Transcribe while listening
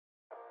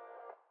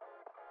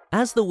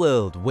As the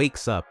world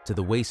wakes up to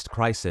the waste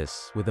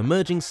crisis with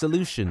emerging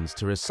solutions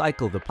to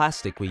recycle the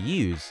plastic we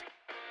use,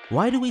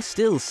 why do we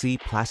still see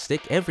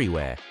plastic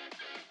everywhere?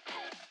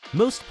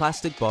 Most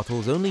plastic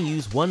bottles only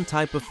use one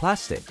type of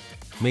plastic,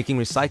 making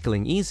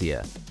recycling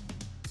easier.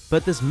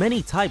 But there's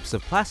many types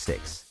of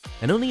plastics,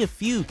 and only a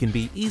few can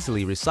be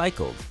easily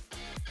recycled.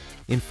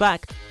 In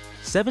fact,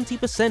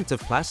 70% of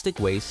plastic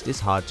waste is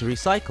hard to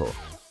recycle,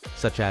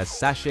 such as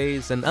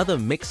sachets and other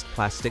mixed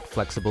plastic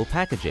flexible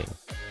packaging.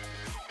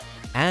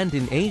 And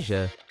in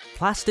Asia,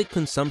 plastic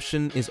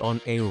consumption is on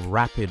a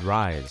rapid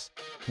rise,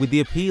 with the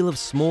appeal of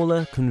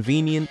smaller,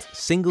 convenient,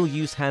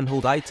 single-use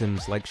handheld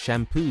items like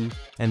shampoo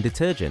and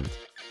detergent.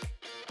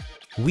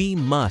 We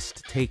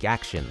must take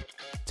action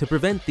to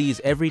prevent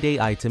these everyday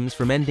items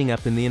from ending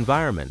up in the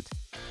environment,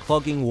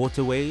 clogging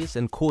waterways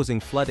and causing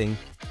flooding,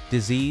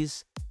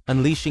 disease,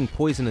 unleashing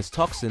poisonous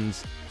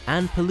toxins,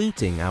 and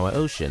polluting our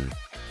ocean.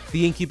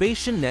 The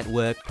Incubation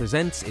Network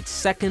presents its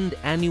second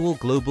annual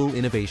Global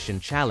Innovation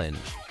Challenge,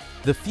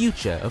 The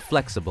Future of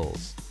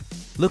Flexibles,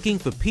 looking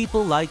for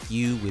people like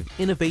you with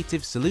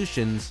innovative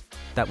solutions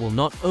that will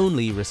not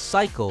only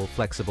recycle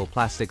flexible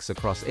plastics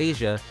across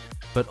Asia,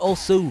 but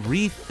also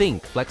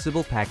rethink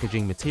flexible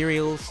packaging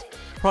materials,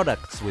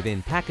 products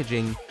within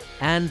packaging,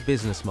 and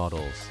business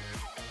models.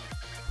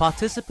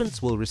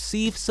 Participants will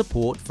receive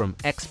support from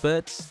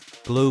experts,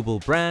 global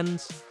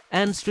brands,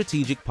 and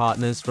strategic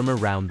partners from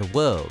around the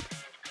world,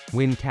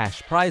 win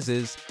cash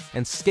prizes,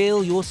 and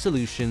scale your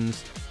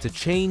solutions to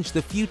change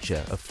the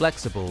future of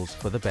flexibles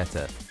for the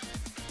better.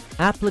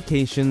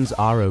 Applications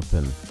are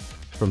open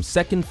from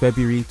 2nd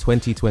February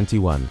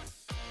 2021.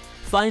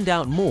 Find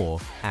out more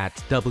at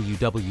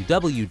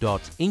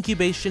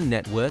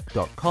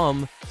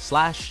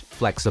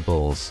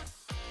www.incubationnetwork.com/flexibles.